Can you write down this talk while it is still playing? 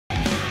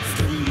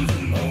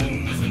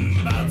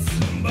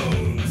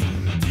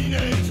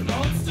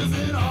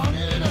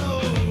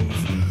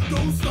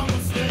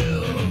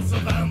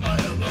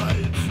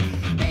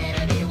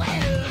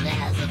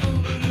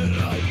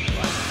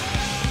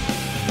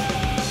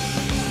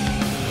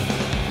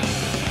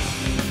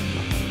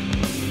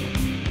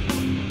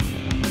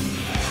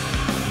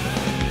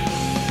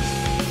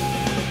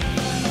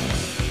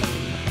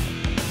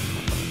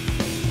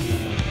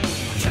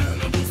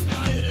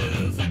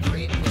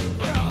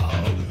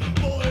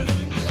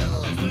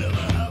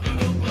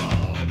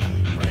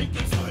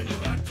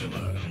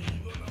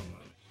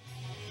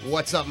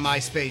What's up,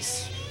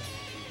 MySpace?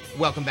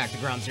 Welcome back to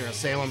Ground Zero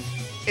Salem.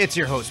 It's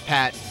your host,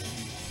 Pat.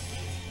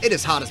 It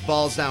is hot as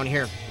balls down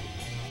here.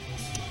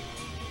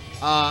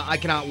 I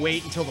cannot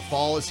wait until the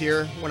fall is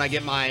here when I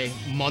get my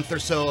month or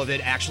so of it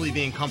actually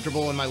being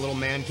comfortable in my little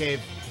man cave.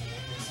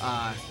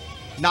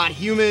 Not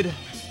humid.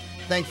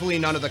 Thankfully,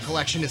 none of the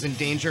collection is in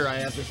danger. I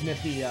have this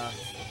nifty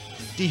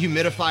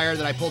dehumidifier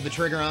that I pulled the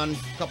trigger on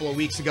a couple of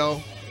weeks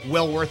ago.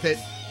 Well worth it.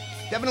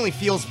 Definitely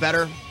feels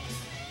better.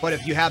 But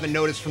if you haven't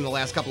noticed from the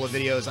last couple of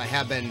videos, I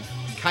have been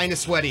kind of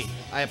sweaty.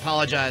 I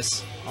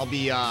apologize. I'll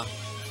be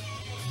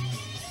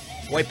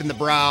wiping the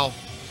brow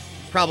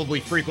probably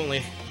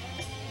frequently.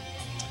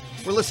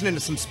 We're listening to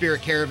some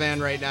Spirit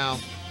Caravan right now.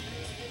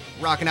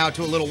 Rocking out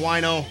to a little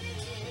wino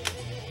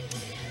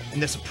in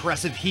this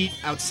oppressive heat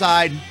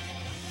outside.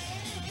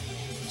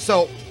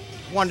 So,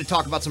 wanted to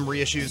talk about some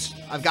reissues.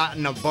 I've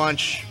gotten a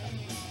bunch.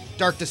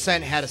 Dark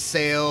Descent had a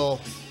sale,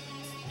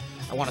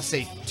 I want to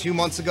say 2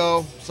 months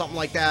ago, something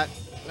like that.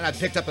 And I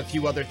picked up a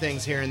few other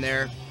things here and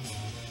there.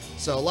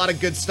 So a lot of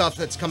good stuff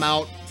that's come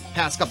out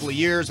past couple of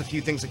years. A few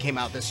things that came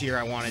out this year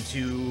I wanted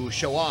to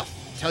show off,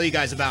 tell you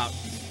guys about,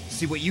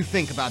 see what you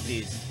think about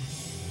these.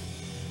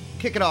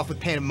 Kick it off with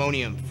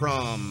Pandemonium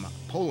from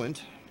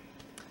Poland.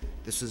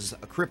 This is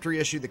a Crypt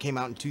reissue that came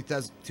out in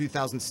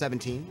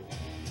 2017.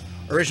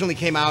 Originally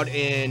came out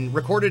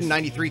recorded in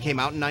 93, came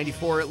out in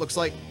 94, it looks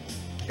like.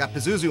 Got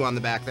Pazuzu on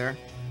the back there.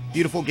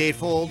 Beautiful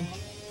gatefold.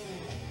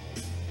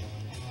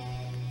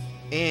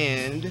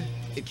 And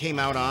it came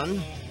out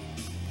on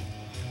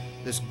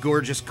this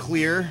gorgeous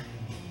clear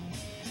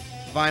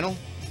vinyl.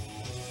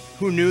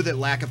 Who knew that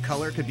lack of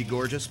color could be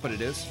gorgeous, but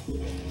it is.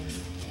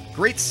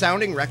 Great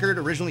sounding record.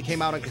 Originally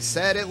came out on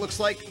cassette, it looks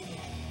like.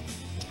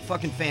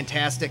 Fucking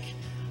fantastic.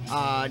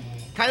 Kind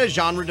of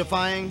genre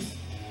defying.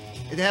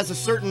 It has a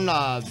certain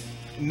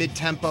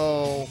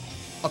mid-tempo,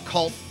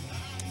 occult,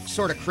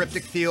 sort of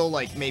cryptic feel,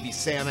 like maybe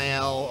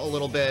Samael a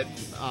little bit,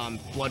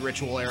 Blood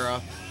Ritual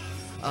era.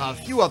 A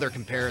few other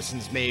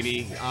comparisons,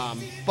 maybe,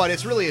 but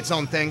it's really its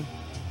own thing.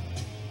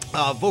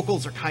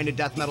 Vocals are kind of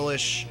death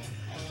metal-ish.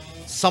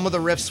 Some of the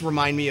riffs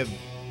remind me of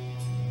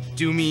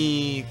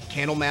doomy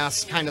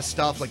Candlemass kind of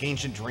stuff, like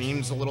Ancient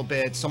Dreams a little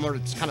bit. Some of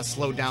it's kind of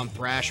slowed down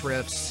thrash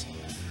riffs.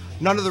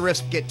 None of the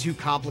riffs get too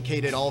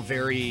complicated, all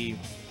very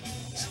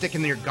stick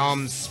in your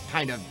gums,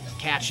 kind of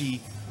catchy,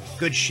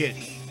 good shit.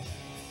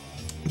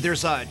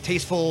 There's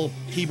tasteful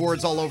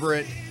keyboards all over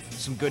it,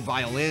 some good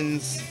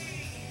violins.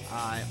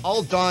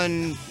 All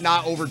done,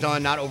 not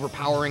overdone, not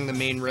overpowering the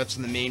main riffs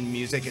and the main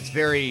music. It's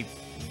very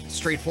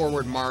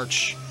straightforward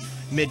march,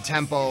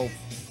 mid-tempo,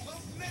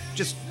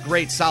 just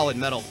great solid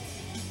metal.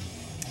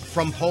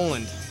 From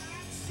Poland,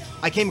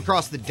 I came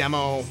across the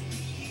demo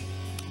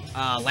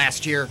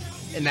last year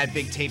in that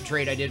big tape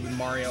trade I did with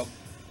Mario,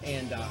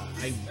 and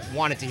I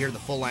wanted to hear the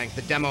full length.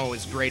 The demo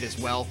is great as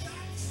well.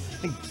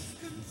 I think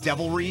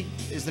Devilry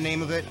is the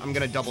name of it. I'm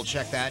going to double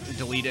check that and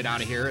delete it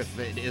out of here if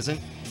it isn't.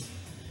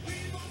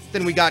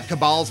 Then we got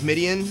Cabal's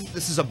Midian.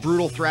 This is a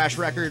brutal thrash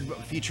record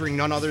featuring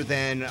none other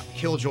than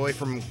Killjoy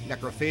from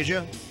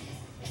Necrophagia.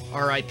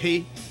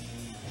 R.I.P.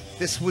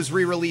 This was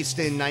re-released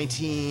in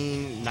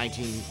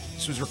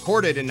this was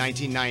recorded in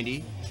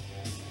 1990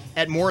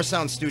 at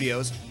Morrisound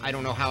Studios. I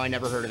don't know how I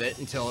never heard of it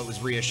until it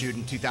was reissued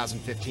in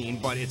 2015,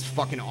 but it's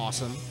fucking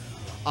awesome.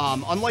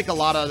 Unlike a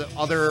lot of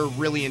other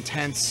really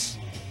intense,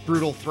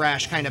 brutal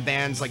thrash kind of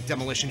bands like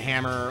Demolition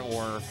Hammer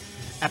or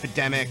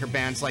Epidemic or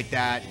bands like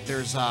that,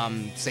 there's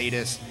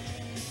Sadist.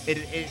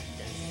 It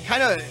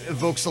kind of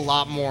evokes a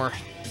lot more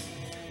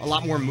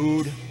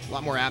mood, a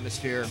lot more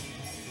atmosphere.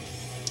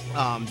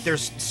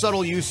 There's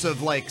subtle use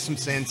of like some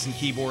synths and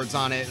keyboards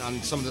on it on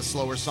some of the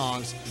slower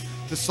songs.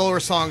 The slower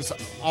songs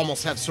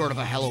almost have sort of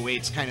a Hello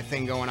Waits kind of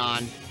thing going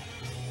on.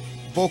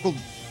 Vocal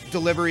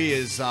delivery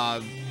is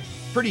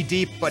pretty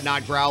deep but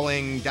not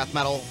growling death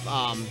metal.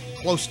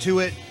 Close to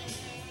it.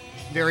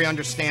 Very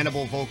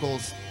understandable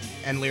vocals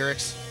and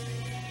lyrics.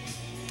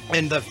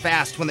 And the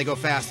fast, when they go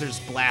fast,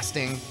 there's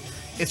blasting.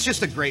 It's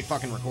just a great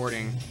fucking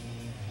recording.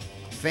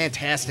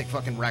 Fantastic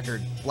fucking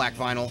record. Black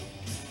vinyl.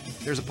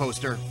 There's a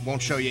poster.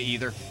 Won't show you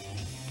either.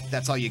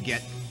 That's all you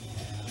get.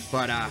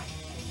 But,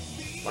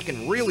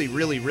 fucking really,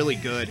 really, really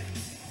good.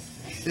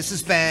 This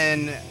has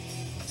been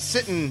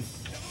sitting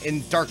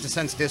in Dark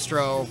Descent's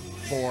distro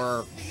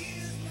for,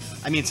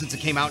 I mean, since it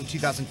came out in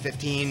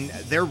 2015.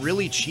 They're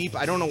really cheap.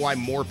 I don't know why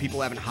more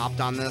people haven't hopped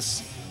on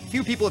this.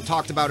 Few people have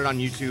talked about it on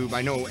YouTube.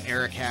 I know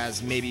Eric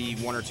has, maybe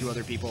one or two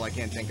other people I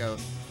can't think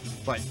of.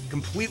 But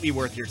completely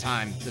worth your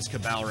time, this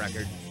Cabal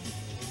record.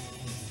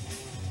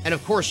 And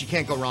of course, you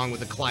can't go wrong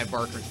with the Clive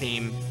Barker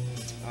theme.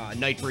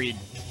 Nightbreed.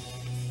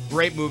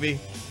 Great movie.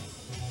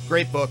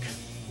 Great book.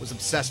 Was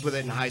obsessed with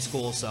it in high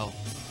school, so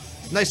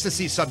nice to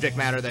see subject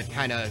matter that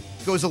kind of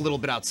goes a little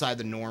bit outside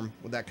the norm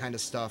with that kind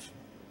of stuff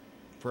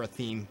for a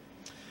theme.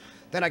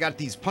 Then I got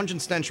these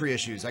Pungent Stench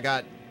reissues. I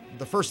got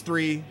the first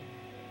three.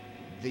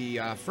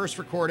 The first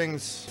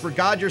recordings, For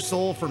God Your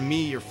Soul, For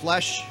Me Your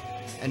Flesh,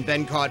 and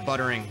Ben Caught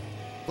Buttering.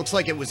 Looks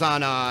like it was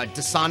on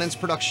Dissonance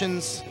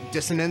Productions.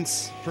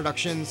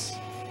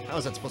 How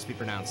is that supposed to be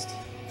pronounced?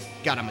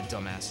 God, I'm a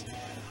dumbass.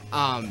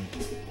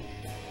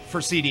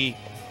 For CD,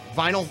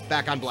 vinyl,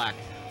 Back on Black.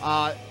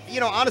 You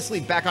know, honestly,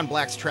 Back on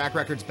Black's track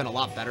record's been a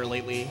lot better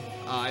lately.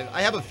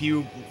 I have a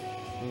few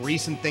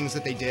recent things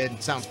that they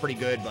did. Sounds pretty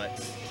good,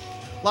 but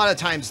a lot of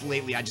times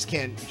lately, I just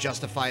can't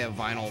justify a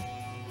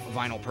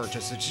vinyl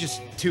purchase. It's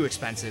just too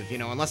expensive, you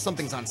know, unless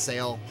something's on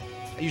sale.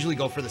 I usually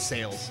go for the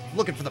sales. I'm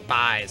looking for the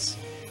buys.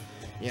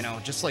 You know,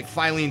 just like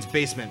Filene's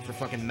Basement for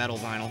fucking metal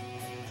vinyl.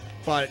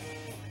 But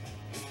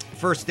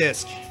first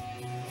disc.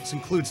 This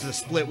includes the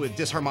split with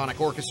Disharmonic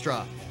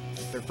Orchestra,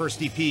 their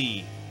first EP.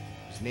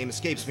 His name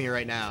escapes me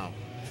right now.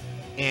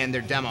 And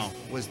their demo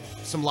was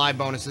some live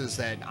bonuses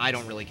that I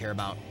don't really care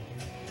about.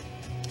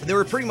 They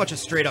were pretty much a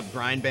straight-up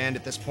grind band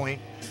at this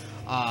point.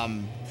 A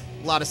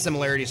lot of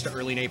similarities to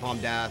early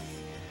Napalm Death.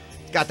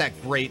 It's got that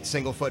great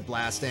single-foot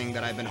blasting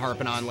that I've been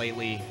harping on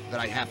lately that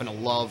I happen to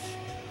love.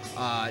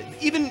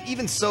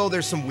 Even so,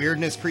 there's some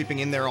weirdness creeping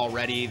in there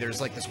already. There's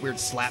like this weird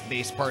slap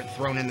bass part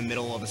thrown in the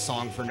middle of a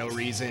song for no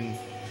reason.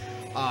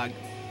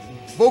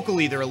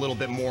 Vocally, they're a little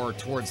bit more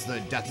towards the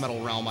death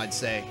metal realm, I'd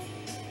say.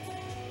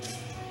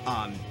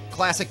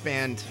 Classic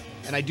band,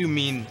 and I do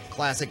mean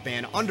classic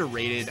band,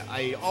 underrated.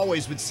 I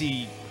always would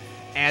see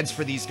ads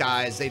for these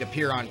guys. They'd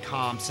appear on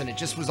comps, and it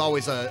just was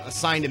always a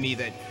sign to me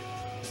that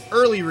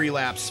early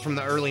Relapse from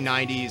the early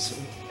 90s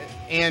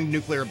and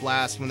Nuclear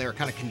Blast, when they were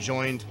kind of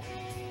conjoined,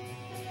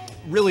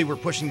 really were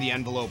pushing the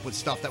envelope with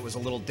stuff that was a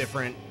little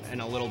different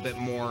and a little bit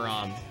more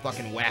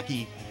fucking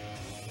wacky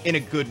in a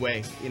good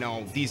way. You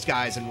know, these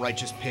guys and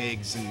Righteous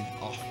Pigs and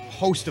a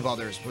host of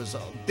others was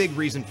a big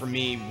reason for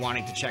me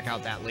wanting to check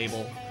out that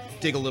label,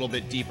 dig a little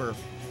bit deeper.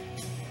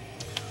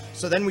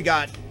 So then we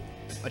got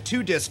a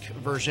 2-disc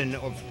version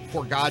of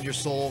For God Your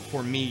Soul,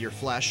 For Me Your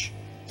Flesh.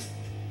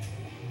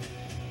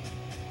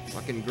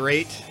 Fucking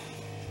great.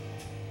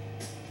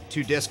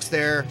 2 discs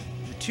there.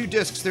 The 2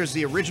 discs, there's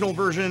the original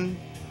version,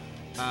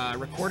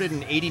 recorded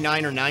in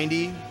 89 or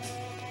 90,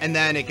 and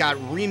then it got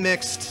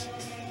remixed,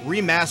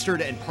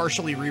 remastered, and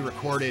partially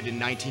re-recorded in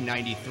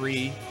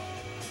 1993.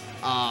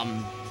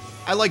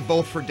 I like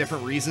both for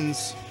different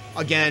reasons.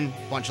 Again,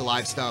 bunch of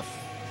live stuff.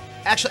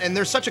 Actually, and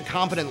they're such a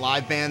competent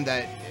live band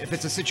that if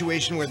it's a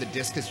situation where the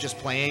disc is just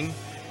playing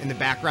in the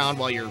background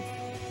while you're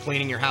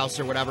cleaning your house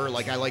or whatever,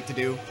 like I like to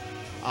do,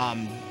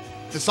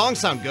 the songs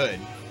sound good.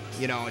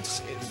 You know,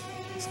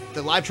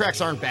 the live tracks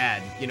aren't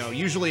bad. You know,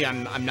 usually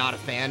I'm not a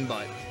fan,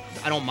 but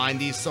I don't mind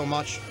these so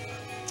much.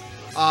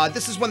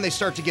 This is when they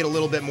start to get a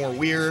little bit more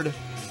weird,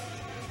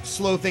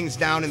 slow things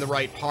down in the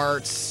right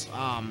parts,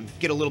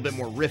 get a little bit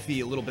more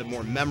riffy, a little bit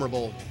more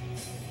memorable,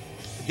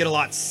 get a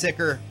lot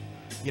sicker.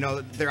 You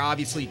know, they're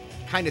obviously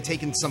kind of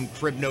taking some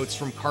crib notes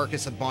from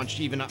Carcass a bunch,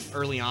 even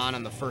early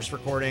on the first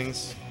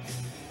recordings.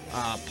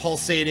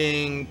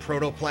 Pulsating,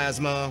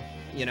 Protoplasma,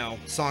 you know,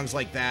 songs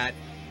like that.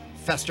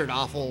 Festered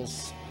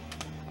Offals.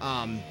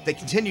 They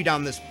continue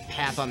down this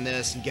path on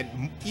this and get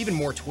even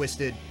more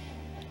twisted.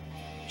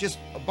 Just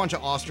a bunch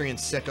of Austrian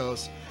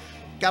sickos.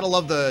 Gotta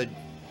love the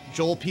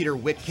Joel Peter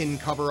Witkin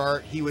cover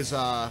art. He was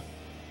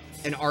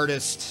an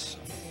artist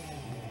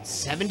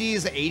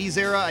 70s, 80s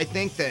era, I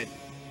think, that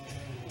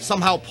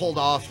somehow pulled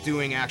off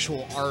doing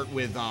actual art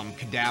with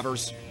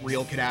cadavers,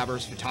 real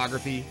cadavers,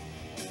 photography.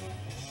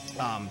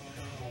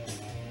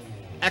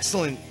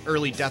 Excellent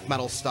early death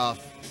metal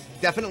stuff.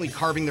 Definitely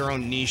carving their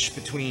own niche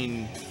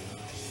between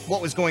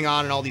what was going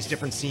on in all these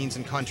different scenes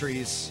and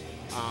countries.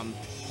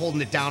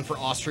 Holding it down for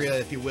Austria,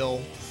 if you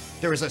will.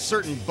 There was a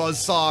certain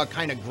buzzsaw,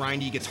 kind of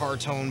grindy guitar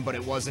tone, but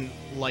it wasn't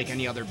like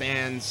any other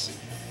bands.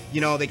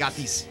 You know, they got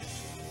these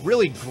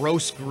really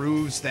gross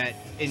grooves that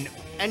in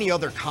any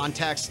other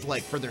context,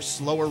 like for their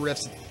slower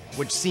riffs,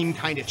 would seem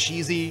kind of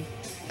cheesy.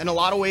 In a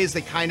lot of ways,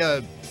 they kind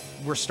of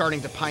were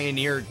starting to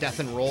pioneer death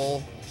and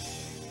roll,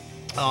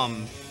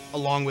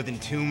 along with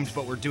Entombed,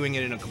 but we're doing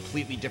it in a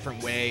completely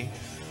different way,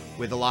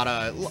 with a lot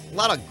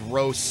of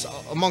gross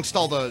amongst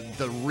all the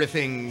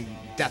riffing,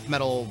 death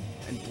metal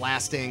and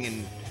blasting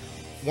and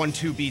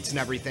 1-2 beats and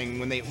everything.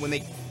 When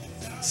they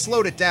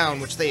slowed it down,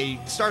 which they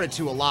started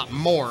to a lot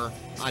more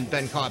on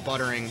Ben Caught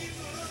Buttering,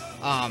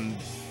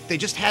 they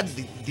just had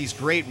these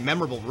great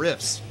memorable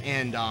riffs,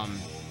 and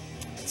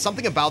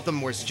something about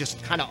them was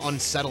just kind of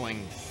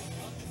unsettling.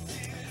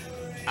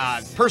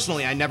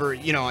 Personally, I never,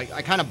 you know,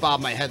 I kind of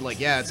bob my head like,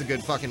 yeah, it's a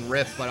good fucking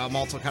riff, but I'm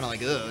also kind of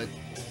like, ugh,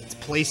 it's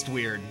placed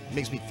weird. It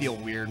makes me feel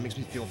weird. It makes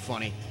me feel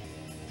funny.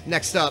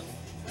 Next up,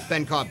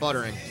 Ben Caught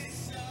Buttering.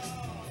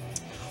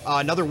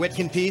 Another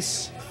Witkin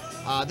piece.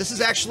 This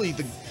is actually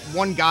the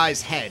one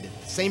guy's head.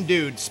 Same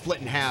dude,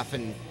 split in half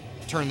and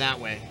turned that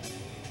way.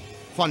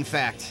 Fun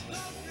fact.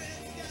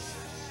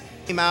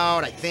 Came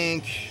out, I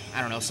think,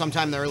 I don't know,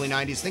 sometime in the early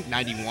 90s. I think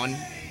 91.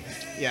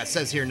 Yeah, it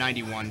says here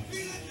 91.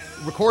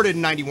 Recorded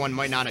in 91,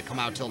 might not have come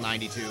out till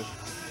 92.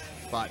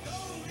 But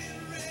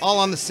all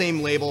on the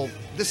same label.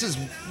 This is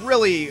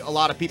really a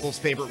lot of people's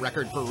favorite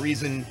record for a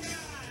reason.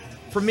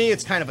 For me,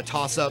 it's kind of a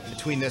toss-up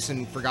between this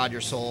and For God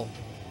Your Soul.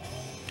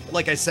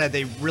 Like I said,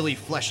 they really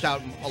fleshed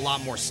out a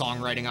lot more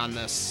songwriting on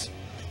this.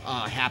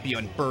 Happy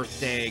on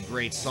Birthday,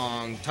 great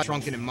song.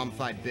 Drunken and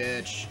Mummified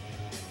Bitch.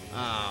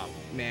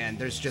 Man,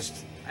 there's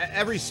just...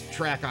 Every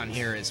track on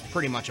here is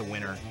pretty much a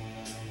winner.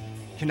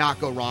 Cannot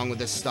go wrong with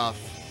this stuff.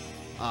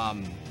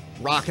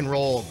 Rock and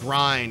roll,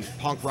 grind,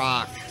 punk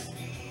rock,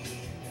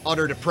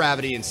 utter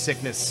depravity and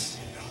sickness.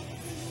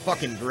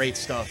 Fucking great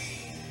stuff.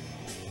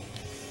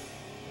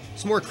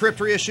 Some more Crypt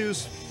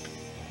reissues.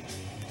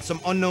 Some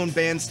unknown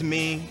bands to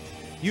me.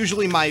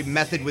 Usually my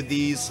method with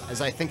these,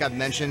 as I think I've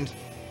mentioned,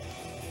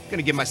 I'm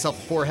gonna give myself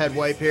a forehead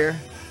wipe here.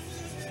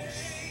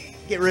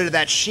 Get rid of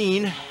that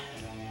sheen.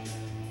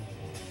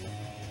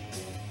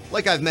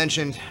 Like I've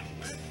mentioned,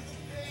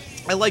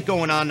 I like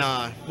going on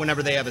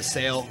whenever they have a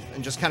sale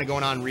and just kind of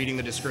going on reading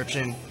the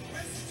description.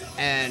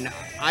 And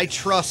I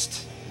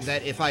trust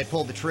that if I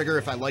pull the trigger,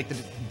 if I like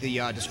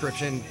the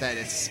description, that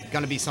it's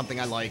going to be something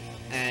I like,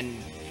 and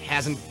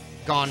hasn't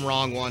gone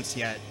wrong once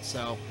yet.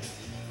 So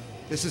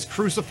this is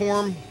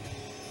Cruciform.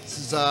 This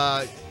is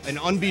an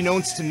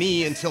unbeknownst to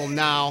me until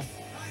now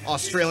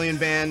Australian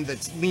band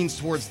that leans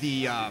towards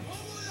the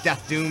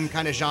death doom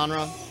kind of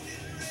genre.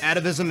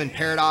 Atavism and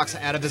Paradox.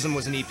 Atavism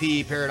was an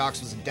EP,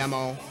 Paradox was a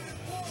demo.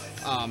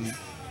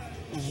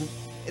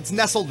 It's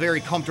nestled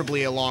very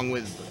comfortably along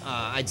with,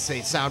 I'd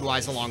say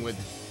sound-wise, along with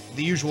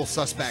the usual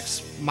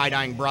suspects, My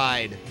Dying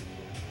Bride,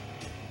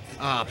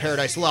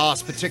 Paradise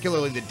Lost,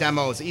 particularly the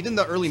demos, even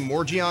the early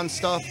Morgion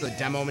stuff, the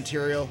demo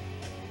material.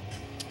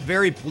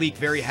 Very bleak,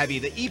 very heavy.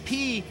 The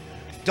EP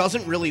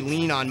doesn't really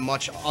lean on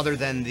much other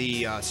than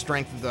the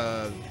strength of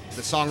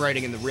the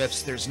songwriting and the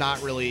riffs. There's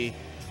not really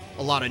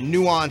a lot of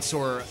nuance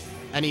or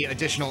any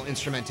additional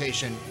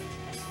instrumentation.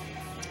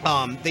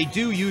 They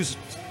do use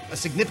a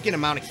significant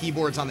amount of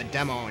keyboards on the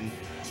demo, and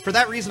for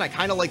that reason I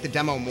kind of like the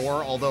demo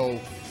more, although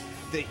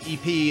the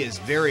EP is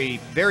very,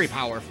 very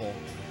powerful.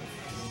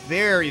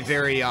 Very,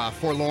 very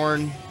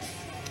forlorn.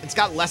 It's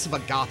got less of a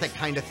gothic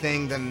kind of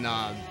thing than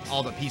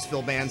all the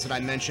Peaceville bands that I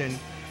mentioned,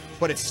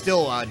 but it's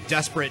still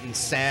desperate and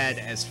sad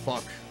as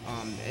fuck.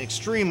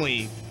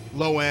 Extremely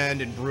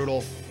low-end and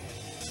brutal.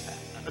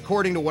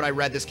 According to what I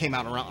read, this came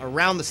out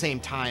around the same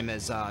time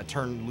as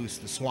Turn Loose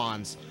the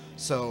Swans.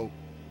 So,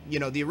 you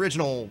know, the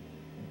original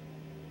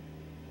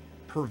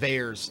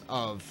purveyors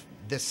of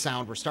this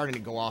sound were starting to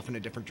go off in a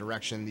different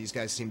direction. These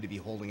guys seem to be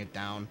holding it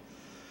down.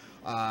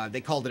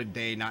 They called it a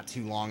day not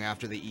too long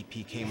after the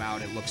EP came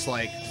out, it looks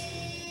like.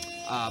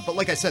 But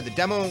like I said, the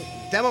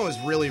demo is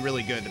really,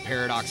 really good. The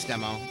Paradox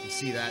demo, you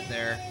see that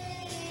there.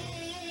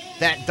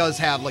 That does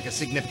have like a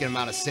significant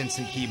amount of synths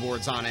and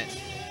keyboards on it.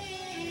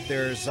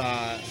 There's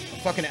a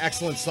fucking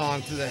excellent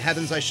song, To the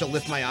Heavens I Shall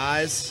Lift My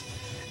Eyes,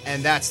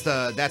 and that's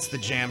the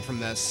jam from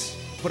this.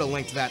 Put a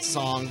link to that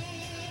song.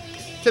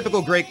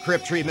 Typical great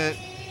Crypt treatment.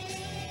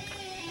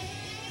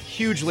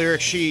 Huge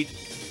lyric sheet.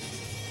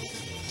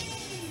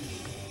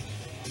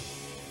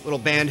 Little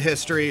band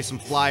history, some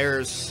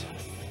flyers.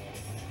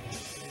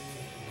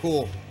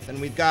 Cool.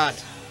 Then we've got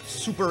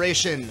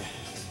Supuration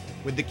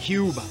with the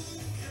Cube.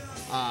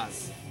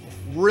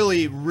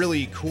 Really,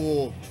 really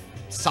cool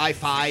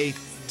sci-fi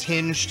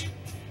tinged,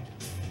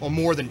 well,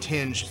 more than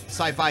tinged,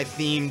 sci-fi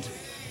themed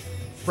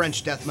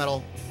French death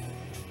metal.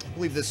 I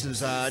believe this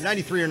is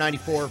 93 or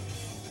 94.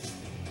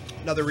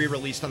 Another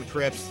re-released on the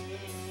Crypt.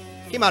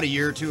 Came out a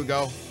year or two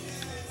ago.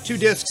 2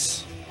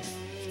 discs.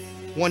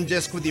 1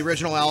 disc with the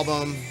original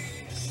album.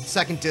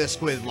 2nd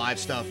disc with live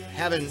stuff.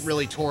 Haven't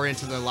really tore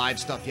into the live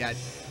stuff yet,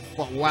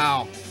 but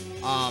wow.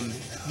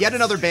 Yet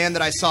another band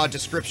that I saw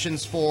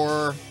descriptions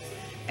for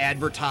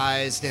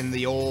advertised in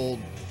the old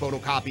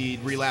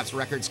photocopied Relapse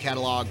Records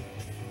catalog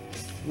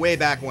way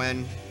back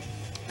when.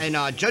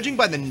 And judging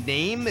by the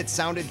name, it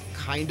sounded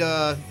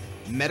kinda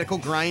medical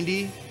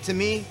grindy to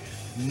me.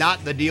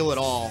 Not the deal at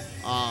all.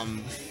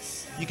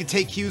 You could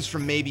take cues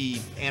from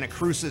maybe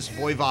Anacrusis,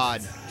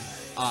 Voivod,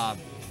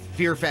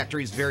 Fear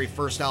Factory's very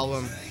first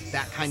album,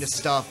 that kind of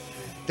stuff.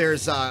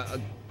 There's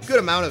a good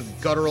amount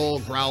of guttural,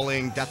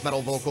 growling, death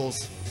metal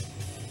vocals,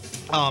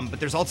 but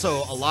there's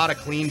also a lot of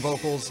clean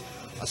vocals,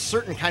 a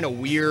certain kind of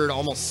weird,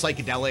 almost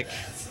psychedelic,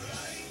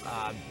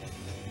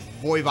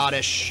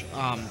 Voivodish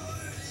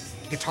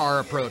guitar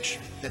approach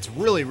that's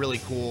really, really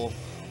cool.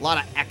 A lot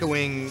of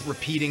echoing,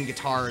 repeating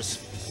guitars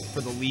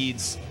for the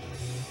leads.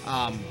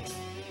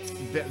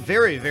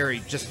 Very, very,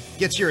 just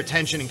gets your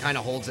attention and kind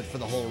of holds it for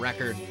the whole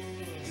record.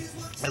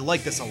 I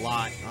like this a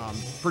lot.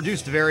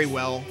 Produced very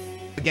well.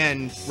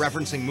 Again,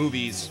 referencing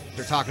movies,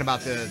 they're talking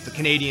about the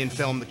Canadian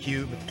film, The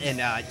Cube, and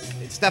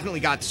it's definitely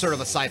got sort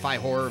of a sci-fi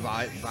horror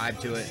vibe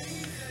to it.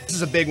 This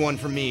is a big one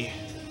for me.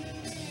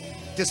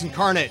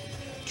 Disincarnate,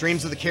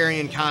 Dreams of the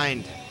Carrion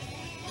Kind.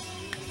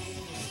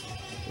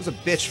 It was a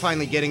bitch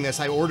finally getting this.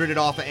 I ordered it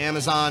off of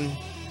Amazon.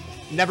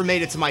 Never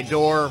made it to my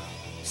door.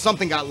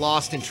 Something got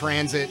lost in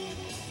transit.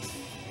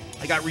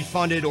 I got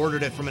refunded,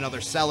 ordered it from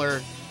another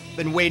seller.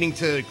 Been waiting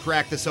to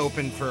crack this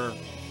open for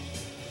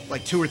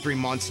like 2 or 3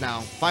 months now.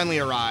 Finally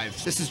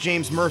arrived. This is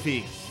James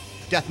Murphy,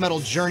 death metal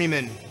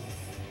journeyman,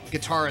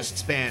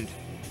 guitarist's band.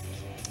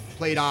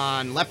 Played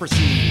on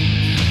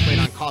Leprosy, played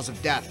on Cause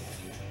of Death,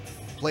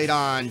 played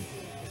on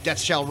Death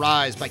Shall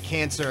Rise by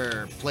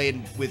Cancer,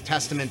 played with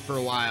Testament for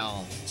a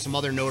while, some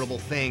other notable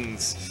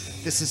things.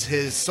 This is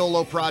his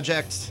solo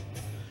project,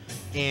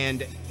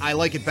 and I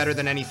like it better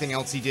than anything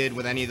else he did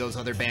with any of those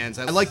other bands.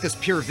 I like this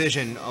pure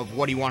vision of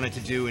what he wanted to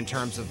do in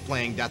terms of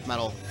playing death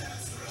metal.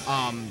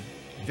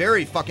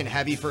 Very fucking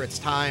heavy for its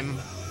time.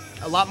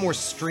 A lot more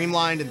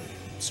streamlined and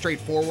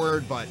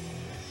straightforward, but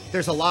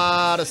there's a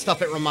lot of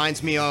stuff it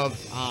reminds me of,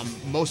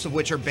 most of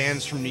which are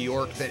bands from New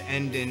York that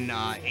end in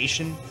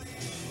Asian.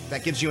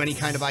 That gives you any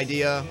kind of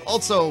idea.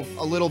 Also,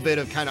 a little bit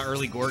of kind of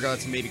early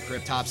Gorguts and maybe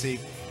Cryptopsy.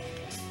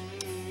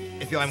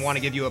 If I want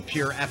to give you a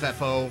pure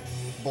FFO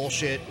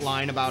bullshit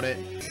line about it.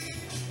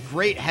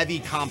 Great, heavy,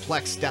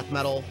 complex death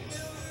metal,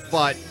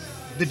 but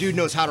the dude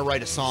knows how to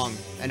write a song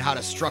and how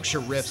to structure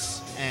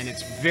riffs, and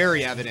it's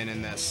very evident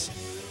in this.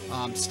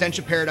 Stench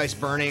of Paradise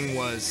Burning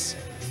was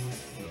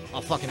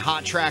a fucking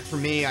hot track for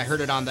me. I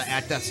heard it on the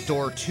At Death's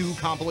Door 2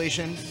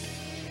 compilation,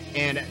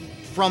 and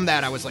from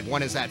that I was like,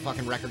 when is that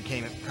fucking record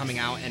coming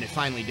out? And it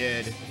finally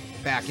did,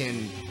 back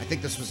in, I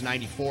think this was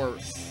 94,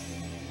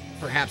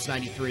 perhaps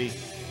 93.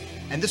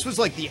 And this was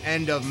like the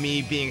end of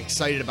me being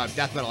excited about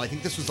death metal. I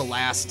think this was the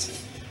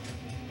last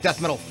death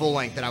metal full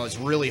length that I was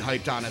really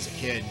hyped on as a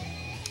kid.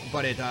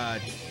 But it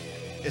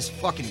is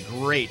fucking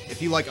great.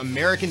 If you like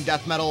American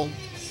death metal,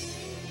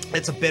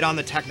 it's a bit on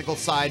the technical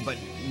side, but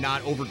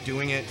not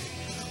overdoing it.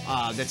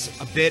 That's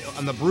a bit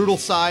on the brutal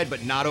side,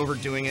 but not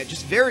overdoing it.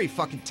 Just very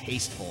fucking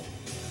tasteful.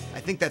 I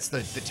think that's the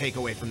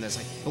takeaway from this.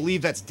 I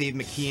believe that's Dave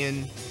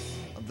McKeon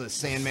of the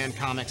Sandman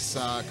Comics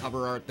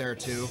cover art there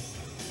too,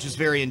 which is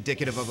very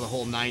indicative of the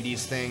whole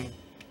 90s thing.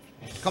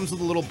 Comes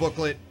with a little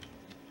booklet,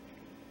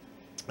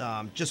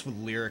 just with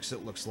lyrics,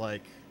 it looks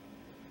like.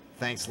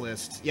 Thanks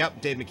list.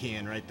 Yep, Dave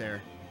McKeon right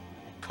there.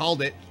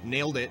 Called it.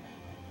 Nailed it.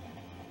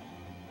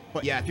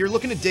 But yeah, if you're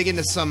looking to dig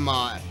into some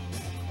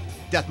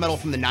death metal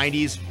from the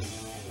 90s,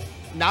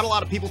 not a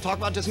lot of people talk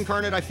about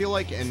Disincarnate, I feel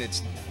like, and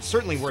it's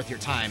certainly worth your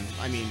time.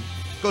 I mean,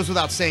 it goes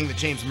without saying that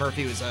James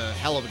Murphy was a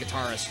hell of a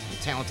guitarist,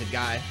 a talented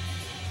guy.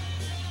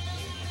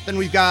 Then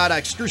we've got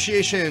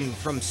Excruciation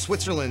from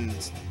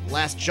Switzerland,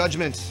 Last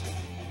Judgment,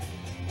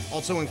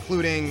 also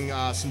including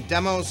some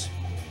demos.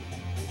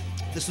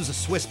 This was a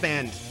Swiss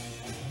band,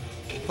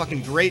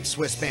 fucking great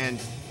Swiss band.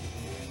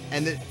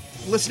 And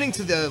listening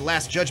to the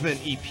Last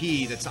Judgment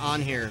EP that's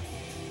on here,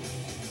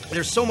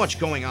 there's so much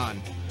going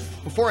on.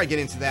 Before I get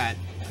into that,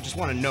 I just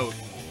want to note,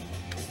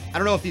 I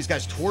don't know if these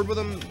guys toured with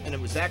them and it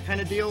was that kind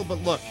of deal,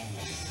 but look,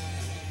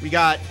 we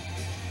got,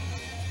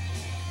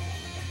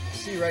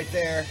 see right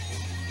there,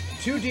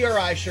 2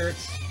 DRI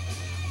shirts,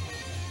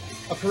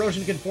 a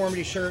Corrosion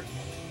Conformity shirt,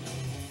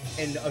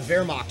 and a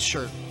Wehrmacht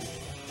shirt.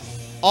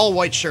 All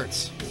white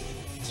shirts.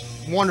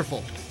 It's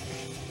wonderful.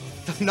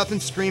 Nothing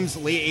screams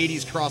late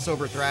 80s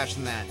crossover thrash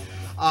than that.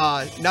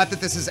 Not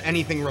that this is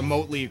anything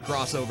remotely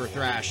crossover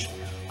thrash.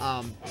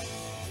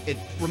 It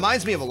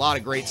reminds me of a lot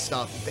of great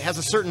stuff. It has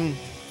a certain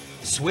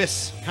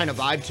Swiss kind of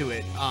vibe to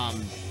it.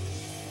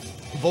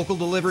 Vocal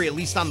delivery, at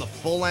least on the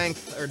full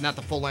length, or not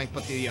the full length,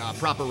 but the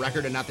proper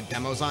record and not the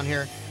demos on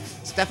here.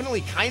 It's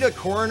definitely kind of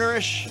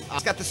coronerish.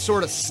 It's got this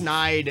sort of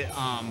snide,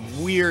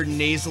 weird,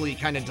 nasally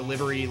kind of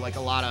delivery, like a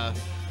lot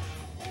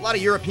of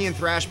European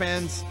thrash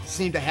bands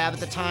seem to have at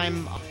the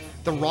time.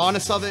 The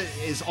rawness of it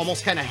is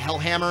almost kind of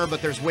Hellhammer,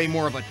 but there's way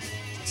more of a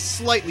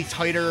slightly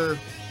tighter,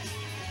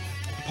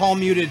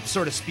 palm-muted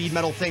sort of speed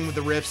metal thing with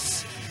the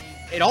riffs.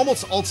 It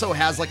almost also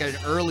has like an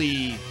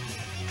early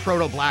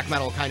proto-black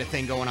metal kind of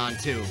thing going on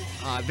too.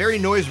 Very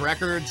Noise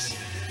Records.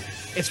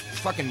 It's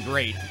fucking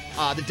great.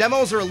 The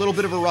demos are a little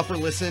bit of a rougher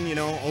listen, you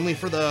know, only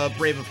for the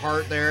brave of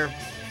heart there.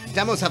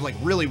 Demos have like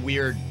really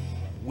weird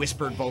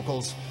whispered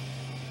vocals.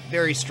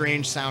 Very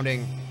strange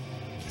sounding.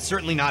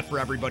 Certainly not for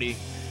everybody.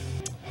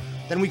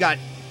 Then we got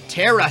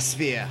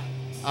Terrahsphere.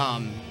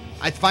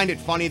 I find it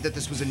funny that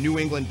this was a New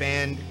England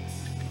band.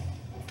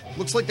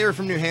 Looks like they were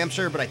from New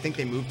Hampshire, but I think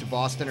they moved to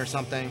Boston or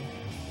something.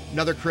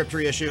 Another Crypt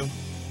reissue.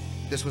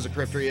 This was a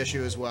Crypt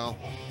reissue as well.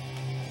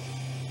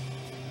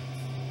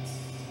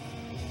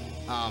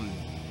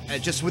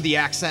 Just with the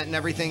accent and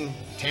everything,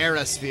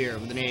 Terrahsphere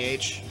with an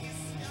AH.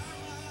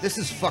 This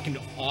is fucking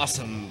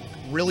awesome.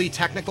 Really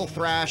technical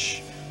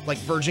thrash, like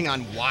verging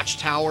on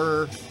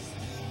Watchtower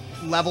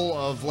level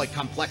of like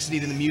complexity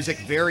to the music.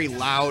 Very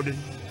loud,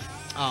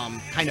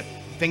 kind of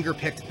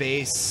finger-picked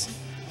bass.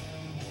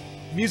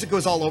 Music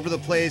goes all over the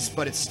place,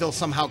 but it's still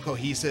somehow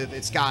cohesive.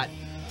 It's got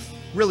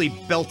really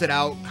belted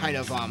out kind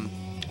of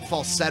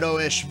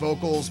falsetto-ish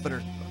vocals, but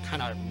are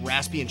kind of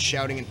raspy and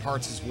shouting in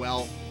parts as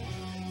well.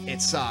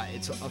 It's a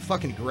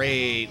fucking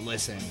great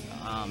listen.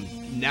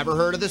 Never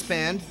heard of this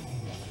band.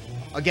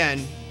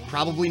 Again,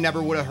 probably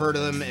never would have heard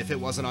of them if it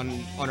wasn't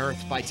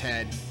unearthed by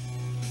Ted.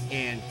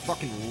 And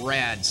fucking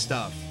rad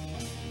stuff.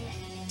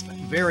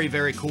 Very,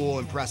 very cool,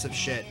 impressive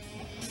shit.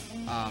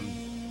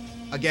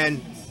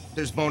 Again,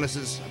 there's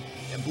bonuses.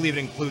 I believe it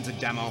includes a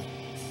demo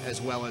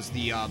as well as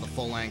the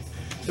full length.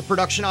 The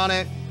production on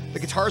it, the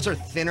guitars are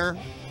thinner.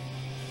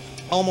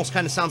 Almost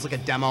kind of sounds like a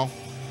demo.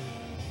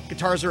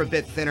 Guitars are a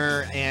bit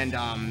thinner and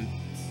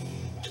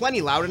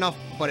plenty loud enough,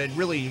 but it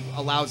really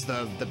allows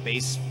the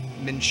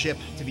bassmanship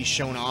to be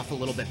shown off a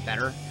little bit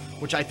better,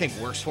 which I think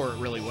works for it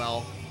really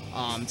well.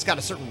 It's got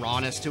a certain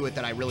rawness to it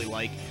that I really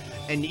like.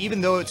 And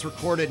even though it's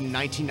recorded in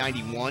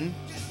 1991,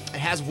 it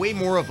has way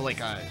more of like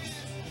a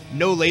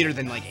no later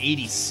than like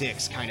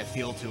 86 kind of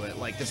feel to it.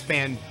 Like this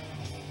band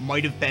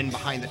might have been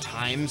behind the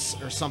times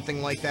or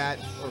something like that,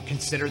 or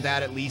considered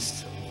that at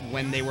least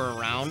when they were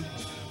around.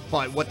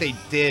 But what they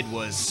did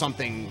was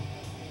something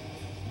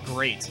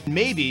great.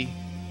 Maybe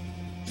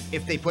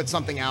if they put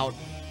something out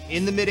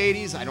in the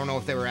mid-'80s, I don't know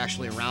if they were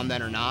actually around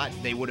then or not,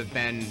 they would have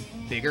been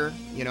bigger.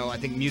 You know, I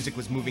think music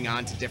was moving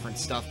on to different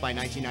stuff by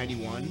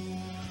 1991.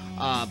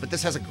 But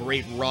this has a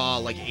great raw,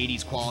 like,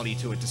 80s quality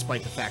to it,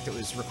 despite the fact it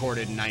was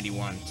recorded in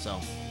 91. So,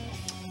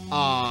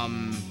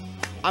 I'm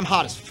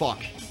hot as fuck.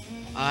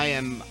 I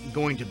am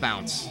going to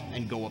bounce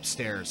and go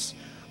upstairs.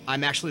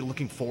 I'm actually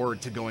looking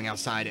forward to going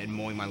outside and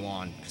mowing my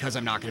lawn, because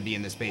I'm not going to be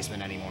in this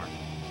basement anymore.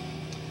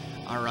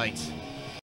 All right.